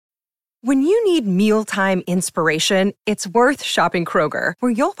When you need mealtime inspiration, it's worth shopping Kroger,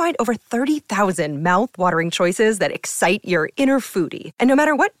 where you'll find over 30,000 mouth-watering choices that excite your inner foodie. And no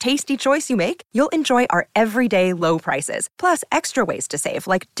matter what tasty choice you make, you'll enjoy our everyday low prices, plus extra ways to save,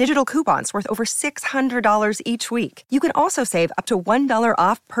 like digital coupons worth over $600 each week. You can also save up to $1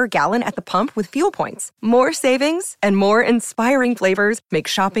 off per gallon at the pump with fuel points. More savings and more inspiring flavors make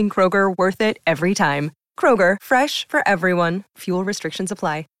shopping Kroger worth it every time. Kroger, fresh for everyone. Fuel restrictions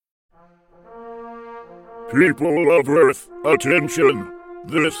apply. People of Earth, attention!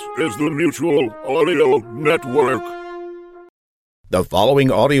 This is the Mutual Audio Network. The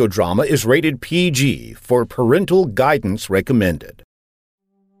following audio drama is rated PG for parental guidance recommended.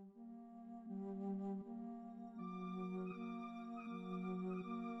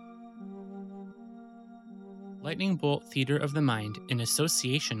 Lightning Bolt Theater of the Mind, in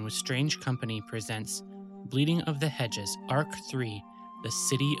association with Strange Company, presents Bleeding of the Hedges, Arc 3, The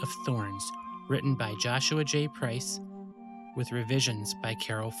City of Thorns, written by Joshua J. Price, with revisions by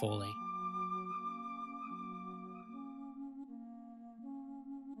Carol Foley.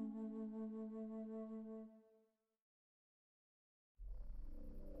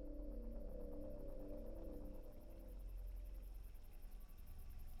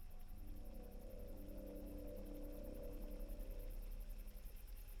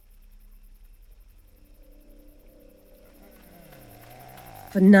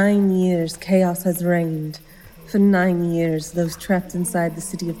 For 9 years, chaos has reigned. For 9 years, those trapped inside the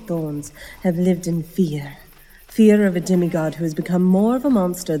City of Thorns have lived in fear. Fear of a demigod who has become more of a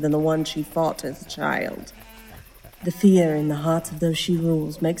monster than the one she fought as a child. The fear in the hearts of those she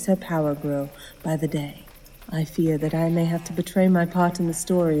rules makes her power grow by the day. I fear that I may have to betray my part in the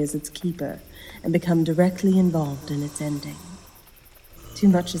story as its keeper and become directly involved in its ending. Too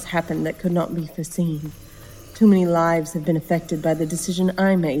much has happened that could not be foreseen. Too many lives have been affected by the decision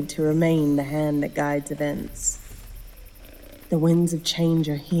I made to remain the hand that guides events. The winds of change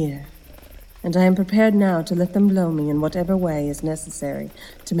are here, and I am prepared now to let them blow me in whatever way is necessary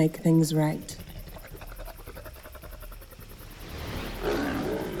to make things right.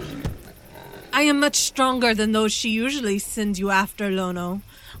 I am much stronger than those she usually sends you after, Lono.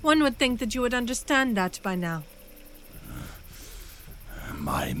 One would think that you would understand that by now.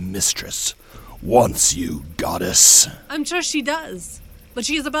 My mistress wants you, goddess. I'm sure she does, but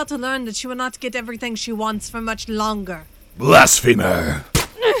she is about to learn that she will not get everything she wants for much longer. Blasphemer!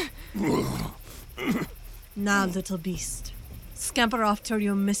 Now, little beast, scamper off to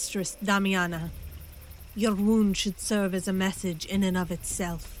your mistress, Damiana. Your wound should serve as a message in and of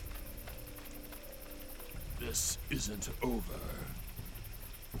itself. This isn't over.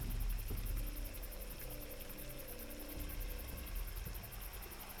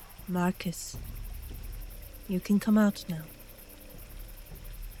 Marcus, you can come out now.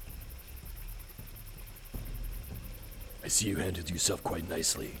 I see you handled yourself quite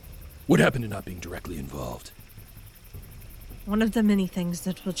nicely. What happened to not being directly involved? One of the many things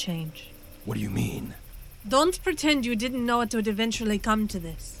that will change. What do you mean? Don't pretend you didn't know it would eventually come to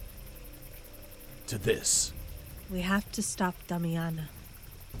this. To this? We have to stop Damiana.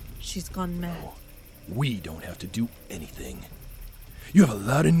 She's gone mad. No, we don't have to do anything. You have a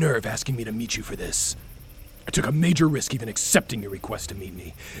lot of nerve asking me to meet you for this. I took a major risk even accepting your request to meet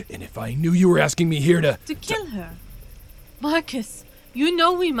me. And if I knew you were asking me here to kill her. Marcus, you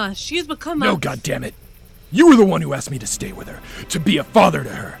know we must. She has become No, goddammit. You were the one who asked me to stay with her, to be a father to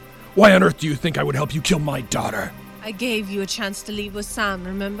her. Why on earth do you think I would help you kill my daughter? I gave you a chance to leave with Sam,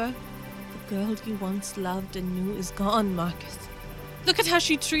 remember? The girl you once loved and knew is gone, Marcus. Look at how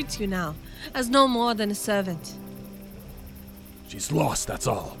she treats you now, as no more than a servant. She's lost, that's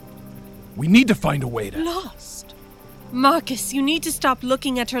all. We need to find a way to... Lost? Marcus, you need to stop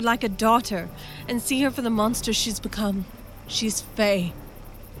looking at her like a daughter and see her for the monster she's become. She's Fae.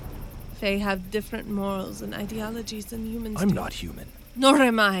 Fae have different morals and ideologies than humans I'm do. not human. Nor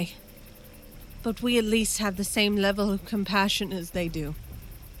am I. But we at least have the same level of compassion as they do.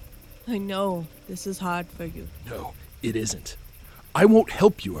 I know this is hard for you. No, it isn't. I won't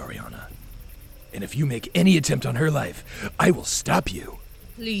help you, Ariana. And if you make any attempt on her life, I will stop you.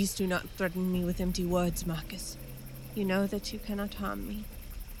 Please do not threaten me with empty words, Marcus. You know that you cannot harm me.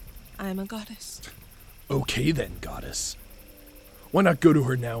 I am a goddess. Okay then, goddess. Why not go to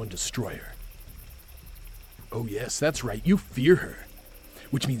her now and destroy her? Oh yes, that's right, you fear her.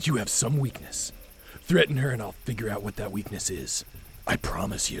 Which means you have some weakness. Threaten her and I'll figure out what that weakness is. I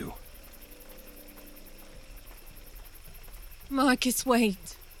promise you. Marcus,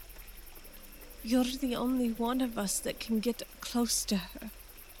 wait. You're the only one of us that can get close to her.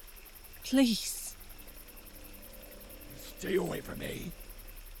 Please. Stay away from me.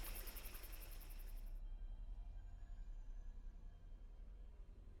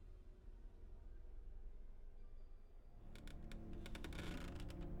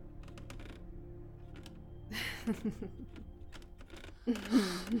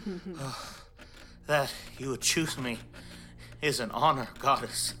 That you would choose me is an honor,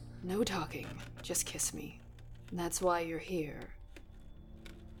 goddess. No talking. Just kiss me. That's why you're here.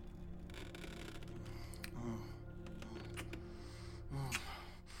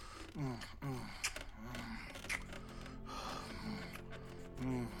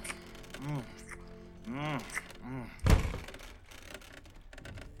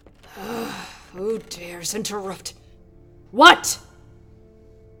 Who dares interrupt? What?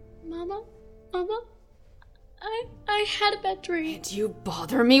 Mama? I had a bad dream. And you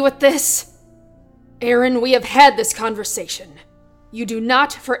bother me with this? Aaron, we have had this conversation. You do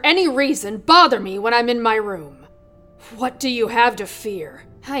not, for any reason, bother me when I'm in my room. What do you have to fear?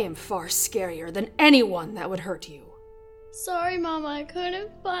 I am far scarier than anyone that would hurt you. Sorry, Mama, I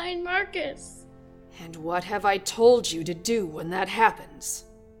couldn't find Marcus. And what have I told you to do when that happens?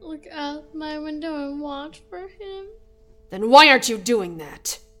 Look out my window and watch for him. Then why aren't you doing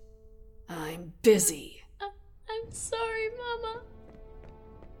that? I'm busy. I'm sorry, Mama.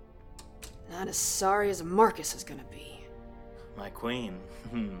 Not as sorry as Marcus is gonna be. My queen,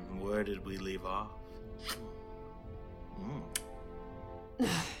 where did we leave off?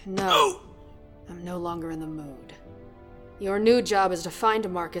 No. I'm no longer in the mood. Your new job is to find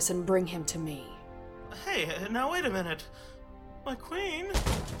Marcus and bring him to me. Hey, now wait a minute. My queen?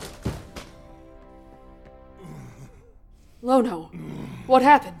 Lono, what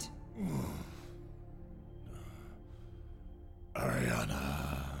happened?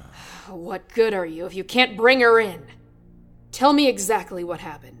 Ariana. What good are you if you can't bring her in? Tell me exactly what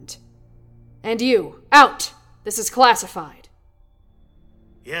happened. And you, out! This is classified.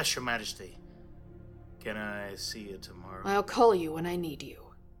 Yes, Your Majesty. Can I see you tomorrow? I'll call you when I need you.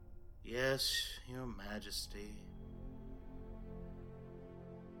 Yes, Your Majesty.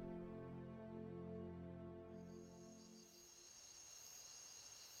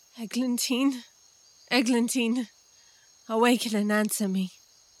 Eglantine, awaken and answer me.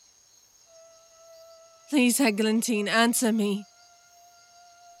 Please, Eglantine, answer me.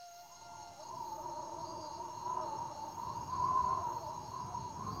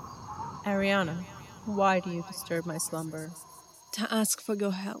 Ariana, why do you disturb my slumber? To ask for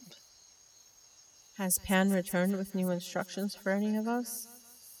your help. Has Pan returned with new instructions for any of us?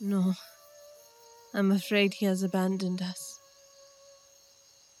 No. I'm afraid he has abandoned us.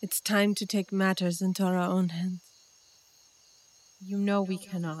 It's time to take matters into our own hands. You know we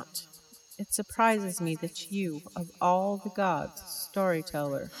cannot. It surprises me that you, of all the gods,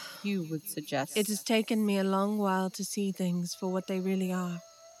 storyteller, you would suggest... It has taken me a long while to see things for what they really are.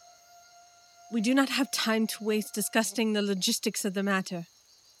 We do not have time to waste discussing the logistics of the matter.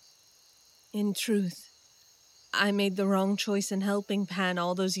 In truth, I made the wrong choice in helping Pan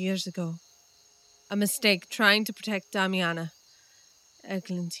all those years ago. A mistake trying to protect Damiana.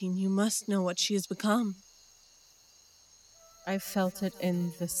 Eglantine, you must know what she has become. I felt it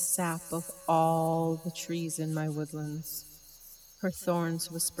in the sap of all the trees in my woodlands. Her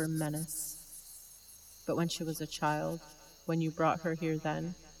thorns whisper menace. But when she was a child, when you brought her here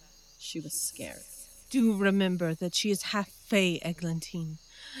then, she was scared. Do remember that she is half Fae, Eglantine,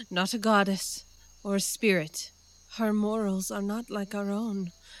 not a goddess or a spirit. Her morals are not like our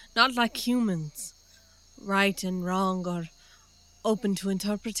own, not like humans. Right and wrong are open to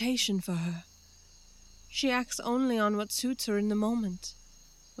interpretation for her. She acts only on what suits her in the moment,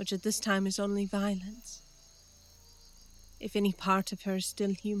 which at this time is only violence. If any part of her is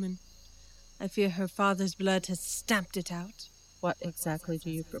still human, I fear her father's blood has stamped it out. What exactly do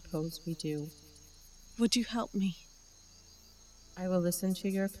you propose we do? Would you help me? I will listen to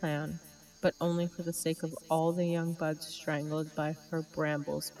your plan, but only for the sake of all the young buds strangled by her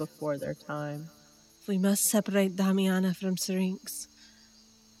brambles before their time. We must separate Damiana from Syrinx.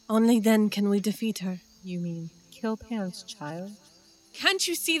 Only then can we defeat her. You mean kill Pan's child? Can't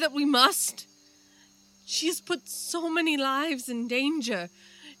you see that we must? She has put so many lives in danger.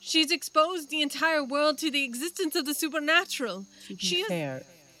 She's exposed the entire world to the existence of the supernatural. To be fair,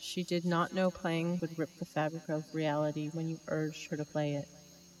 she did not know playing would rip the fabric of reality when you urged her to play it.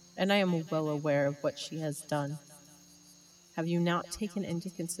 And I am well aware of what she has done. Have you not taken into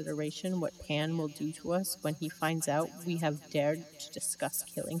consideration what Pan will do to us when he finds out we have dared to discuss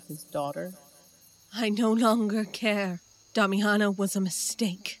killing his daughter? I no longer care. Damiana was a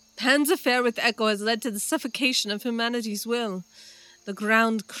mistake. Pan's affair with Echo has led to the suffocation of humanity's will. The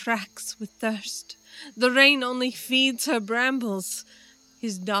ground cracks with thirst. The rain only feeds her brambles.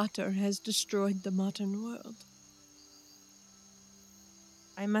 His daughter has destroyed the modern world.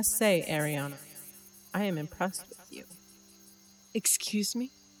 I must say, Ariana, I am impressed with you. Excuse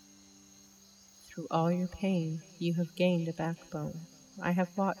me? Through all your pain, you have gained a backbone. I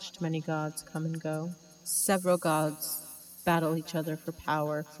have watched many gods come and go. Several gods battle each other for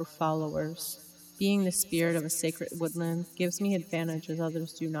power, for followers. Being the spirit of a sacred woodland gives me advantages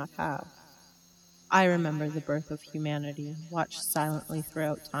others do not have. I remember the birth of humanity, watched silently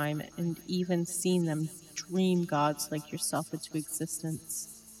throughout time, and even seen them dream gods like yourself into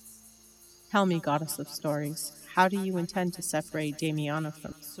existence. Tell me, goddess of stories, how do you intend to separate Damiana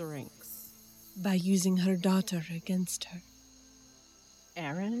from Syrinx? By using her daughter against her.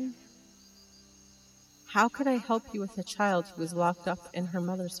 Erin? How could I help you with a child who is locked up in her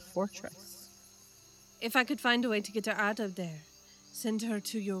mother's fortress? If I could find a way to get her out of there, send her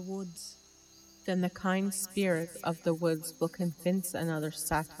to your woods. Then the kind spirit of the woods will convince another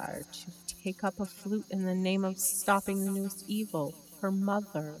satyr to take up a flute in the name of stopping the newest evil, her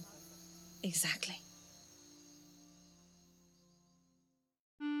mother. Exactly.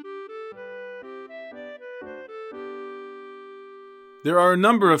 There are a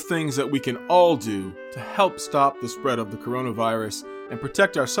number of things that we can all do to help stop the spread of the coronavirus and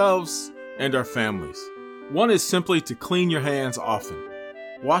protect ourselves and our families. One is simply to clean your hands often.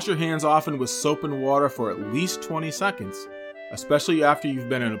 Wash your hands often with soap and water for at least 20 seconds, especially after you've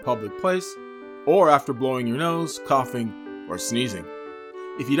been in a public place or after blowing your nose, coughing, or sneezing.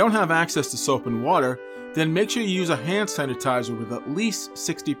 If you don't have access to soap and water, then make sure you use a hand sanitizer with at least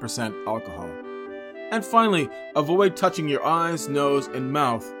 60% alcohol. And finally, avoid touching your eyes, nose, and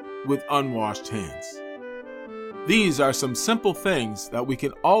mouth with unwashed hands. These are some simple things that we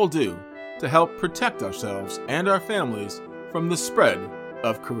can all do to help protect ourselves and our families from the spread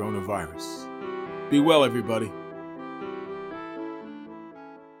of coronavirus. Be well, everybody.